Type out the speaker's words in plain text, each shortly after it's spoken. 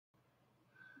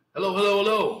Hello, hello,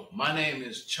 hello. My name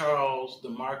is Charles, the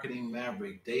Marketing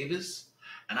Maverick Davis,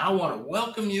 and I want to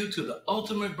welcome you to the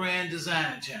Ultimate Brand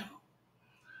Design Channel.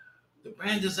 The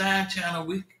Brand Design Channel,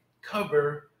 we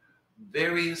cover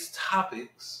various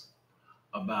topics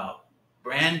about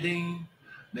branding,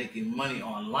 making money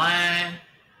online,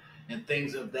 and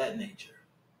things of that nature.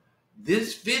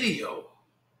 This video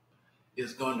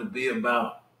is going to be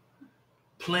about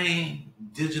playing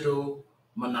digital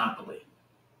monopoly.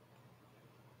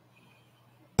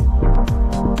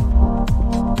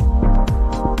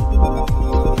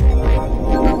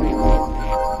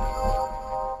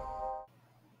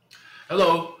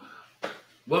 Hello,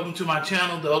 welcome to my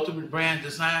channel, the Ultimate Brand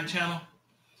Design Channel.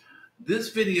 This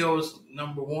video is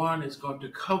is going to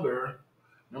cover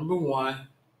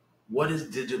what is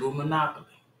digital monopoly?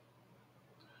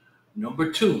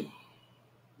 Number two,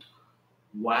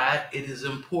 why it is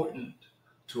important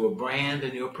to a brand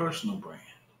and your personal brand.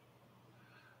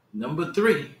 Number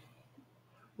three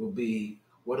will be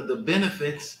what are the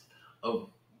benefits of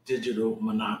digital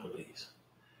monopolies?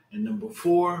 And number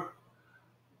four,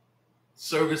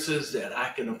 services that I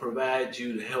can provide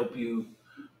you to help you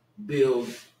build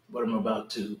what I'm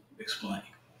about to explain.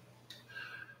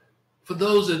 For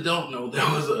those that don't know, there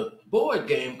was a board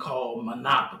game called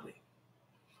Monopoly.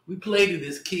 We played it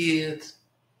as kids.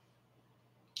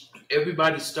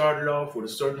 Everybody started off with a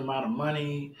certain amount of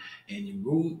money, and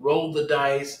you rolled the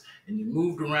dice, and you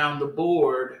moved around the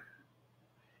board,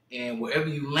 and wherever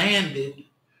you landed,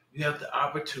 you have the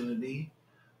opportunity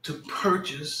to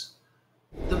purchase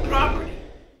the property.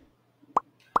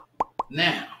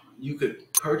 Now, you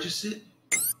could purchase it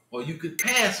or you could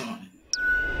pass on it.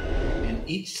 And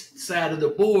each side of the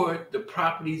board, the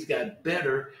properties got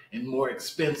better and more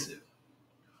expensive.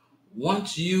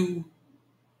 Once you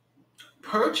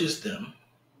purchase them,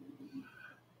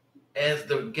 as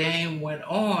the game went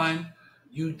on,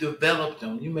 you developed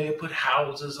them. You may have put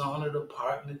houses on it,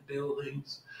 apartment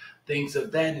buildings, things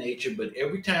of that nature. But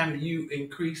every time you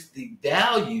increase the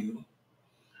value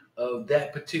of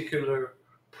that particular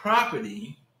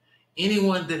property,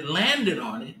 anyone that landed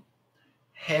on it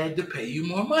had to pay you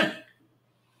more money.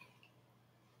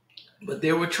 But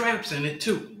there were traps in it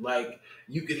too. Like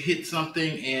you could hit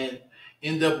something and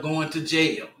end up going to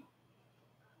jail.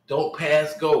 Don't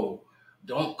pass go.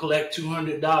 Don't collect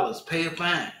 $200. Pay a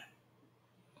fine.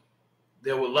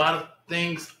 There were a lot of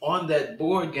things on that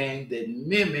board game that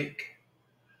mimic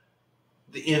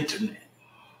the internet.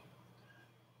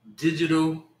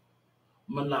 Digital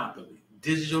monopoly,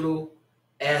 digital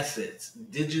assets,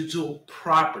 digital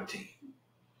property.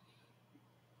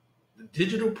 The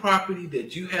digital property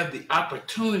that you have the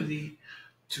opportunity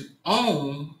to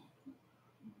own,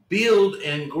 build,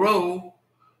 and grow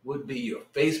would be your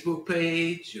Facebook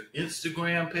page, your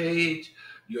Instagram page,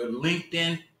 your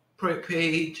LinkedIn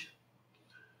page,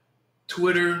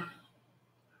 Twitter.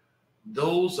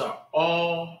 Those are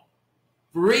all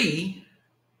free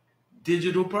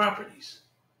digital properties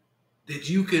that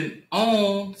you can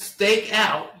own, stake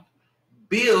out,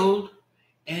 build,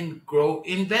 and grow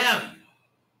in value.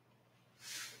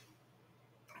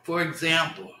 For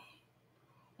example,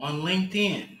 on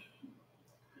LinkedIn,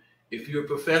 if you're a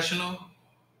professional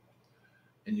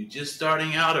and you're just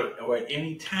starting out or at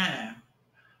any time,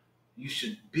 you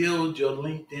should build your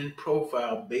LinkedIn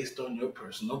profile based on your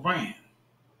personal brand.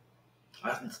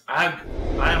 I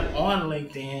am on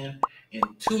LinkedIn, and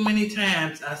too many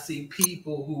times I see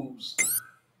people whose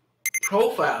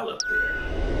profile up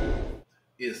there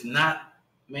is not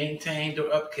maintained or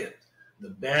upkept. The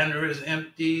banner is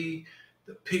empty,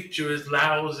 the picture is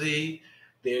lousy,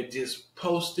 they're just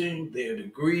posting their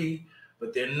degree,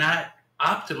 but they're not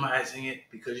optimizing it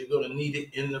because you're going to need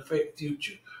it in the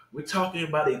future. We're talking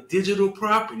about a digital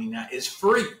property now. It's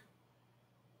free.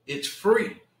 It's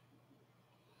free.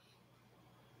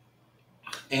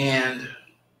 And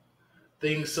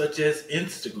things such as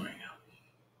Instagram.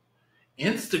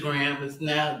 Instagram is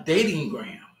now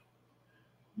datinggram.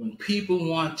 When people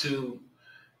want to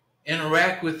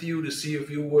interact with you to see if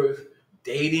you're worth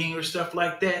dating or stuff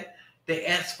like that, they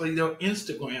ask for your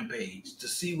Instagram page to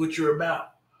see what you're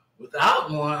about.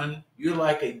 Without one, you're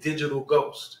like a digital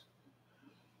ghost.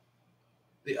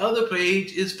 The other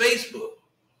page is Facebook.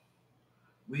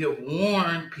 We have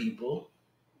warned people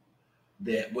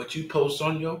that what you post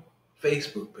on your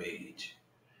Facebook page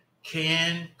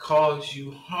can cause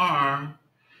you harm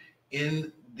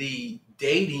in the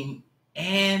dating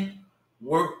and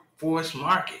workforce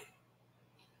market.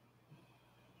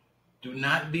 Do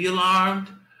not be alarmed.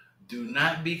 Do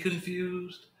not be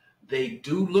confused. They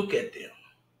do look at them.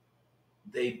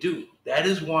 They do. That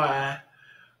is why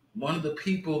one of the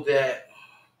people that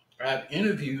I've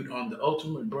interviewed on the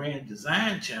Ultimate Brand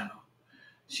Design channel.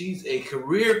 She's a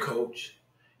career coach,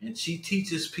 and she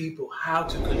teaches people how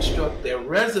to construct their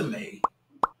resume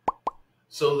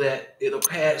so that it'll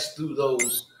pass through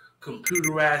those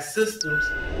computerized systems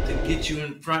to get you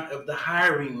in front of the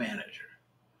hiring manager.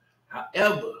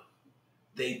 However,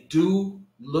 they do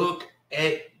look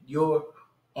at your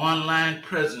online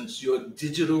presence, your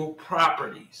digital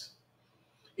properties.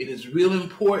 It is real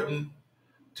important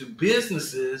to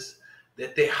businesses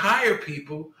that they hire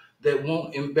people that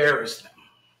won't embarrass them.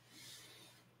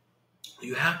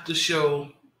 You have to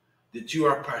show that you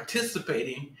are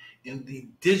participating in the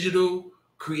digital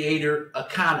creator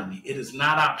economy. It is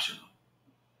not optional.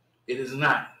 It is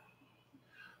not.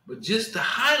 But just to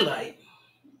highlight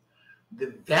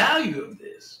the value of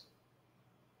this,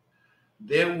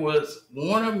 there was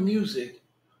Warner Music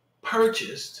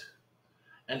purchased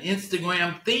an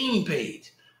Instagram theme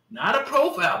page, not a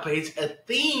profile page, a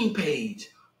theme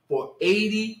page for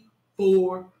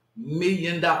 $84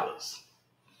 million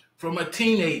from a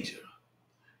teenager.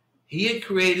 He had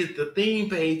created the theme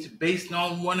page based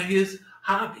on one of his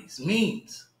hobbies,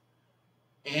 memes.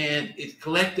 And it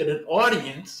collected an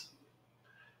audience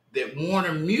that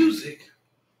Warner Music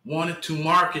wanted to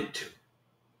market to.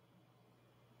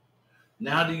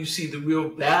 Now do you see the real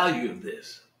value of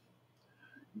this?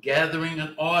 Gathering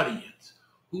an audience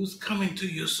who's coming to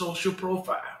your social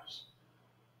profiles.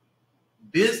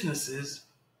 Businesses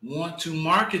want to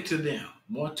market to them,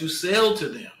 want to sell to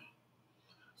them.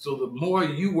 So the more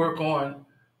you work on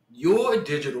your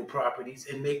digital properties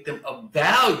and make them of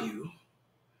value,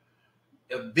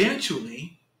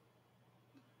 eventually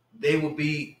they will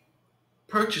be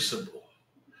purchasable.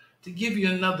 To give you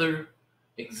another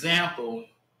example,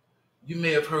 you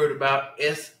may have heard about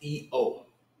SEO,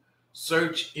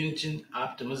 search engine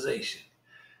optimization.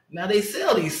 Now they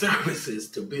sell these services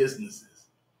to businesses,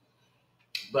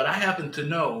 but I happen to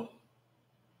know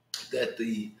that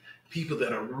the people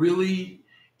that are really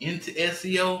into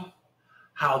SEO,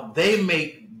 how they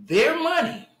make their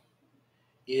money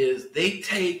is they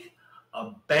take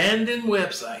abandoned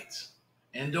websites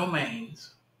and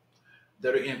domains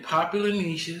that are in popular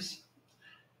niches,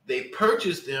 they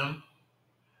purchase them,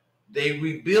 they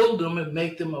rebuild them and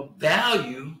make them of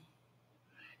value,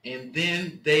 and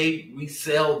then they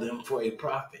resell them for a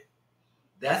profit.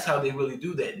 That's how they really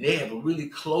do that. And they have a really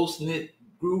close-knit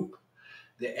group.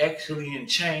 They're actually in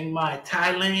Chiang Mai,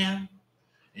 Thailand,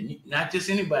 and not just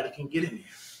anybody can get in there.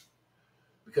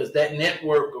 Because that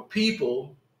network of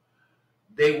people,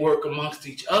 they work amongst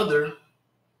each other,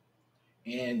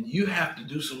 and you have to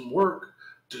do some work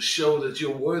to show that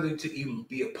you're worthy to even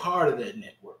be a part of that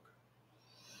network.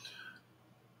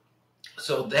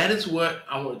 So that is what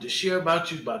I wanted to share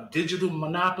about you, about digital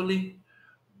monopoly.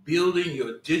 Building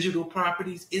your digital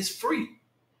properties is free.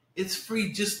 It's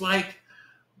free, just like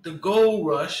the gold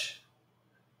rush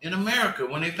in America.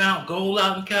 When they found gold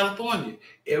out in California,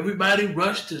 everybody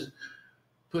rushed to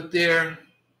put their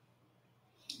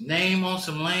name on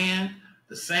some land.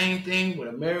 The same thing when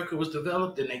America was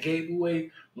developed, and they gave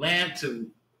away land to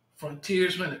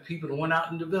frontiersmen and people that went out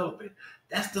and developed it.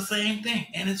 That's the same thing,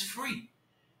 and it's free.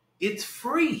 It's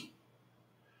free.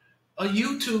 A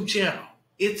YouTube channel,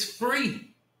 it's free.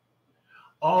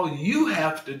 All you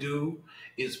have to do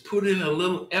is put in a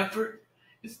little effort.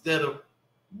 Instead of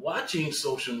watching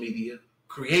social media,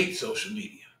 create social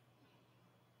media.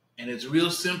 And it's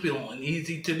real simple and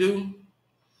easy to do.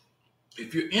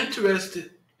 If you're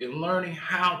interested in learning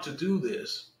how to do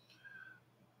this,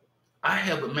 I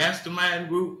have a mastermind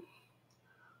group.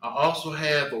 I also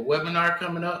have a webinar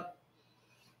coming up.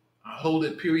 I hold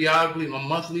it periodically on a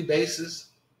monthly basis.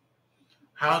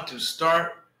 How to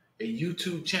start a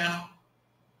YouTube channel.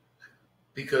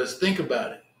 Because think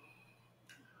about it.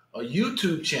 A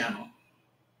YouTube channel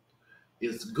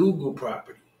is Google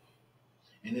property.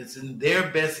 And it's in their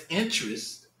best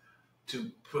interest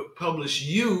to publish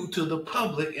you to the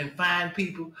public and find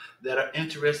people that are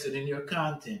interested in your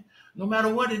content, no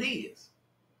matter what it is.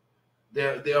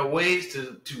 There are ways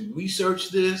to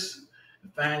research this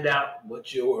and find out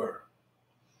what you're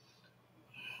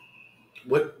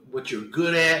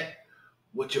good at,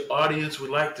 what your audience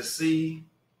would like to see.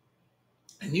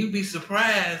 And you'd be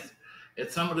surprised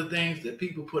at some of the things that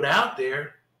people put out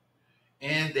there,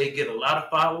 and they get a lot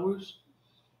of followers.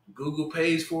 Google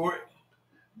pays for it.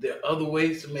 There are other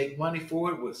ways to make money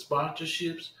for it with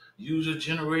sponsorships,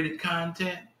 user-generated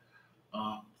content.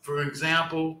 For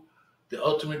example, the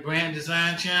Ultimate Brand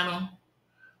Design channel,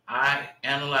 I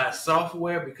analyze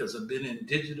software because I've been in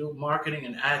digital marketing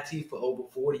and IT for over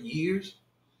 40 years.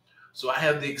 So I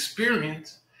have the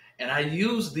experience, and I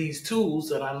use these tools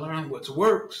that I learned what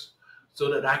works so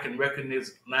that I can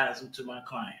recognize them to my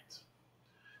clients.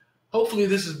 Hopefully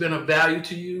this has been of value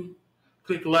to you.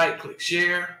 Click like, click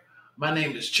share. My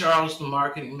name is Charles, the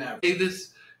Marketing Maverick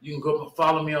Davis. You can go up and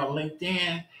follow me on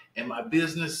LinkedIn and my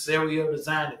business, Serio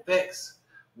Design Effects.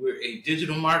 We're a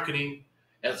digital marketing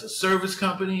as a service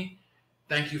company.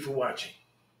 Thank you for watching.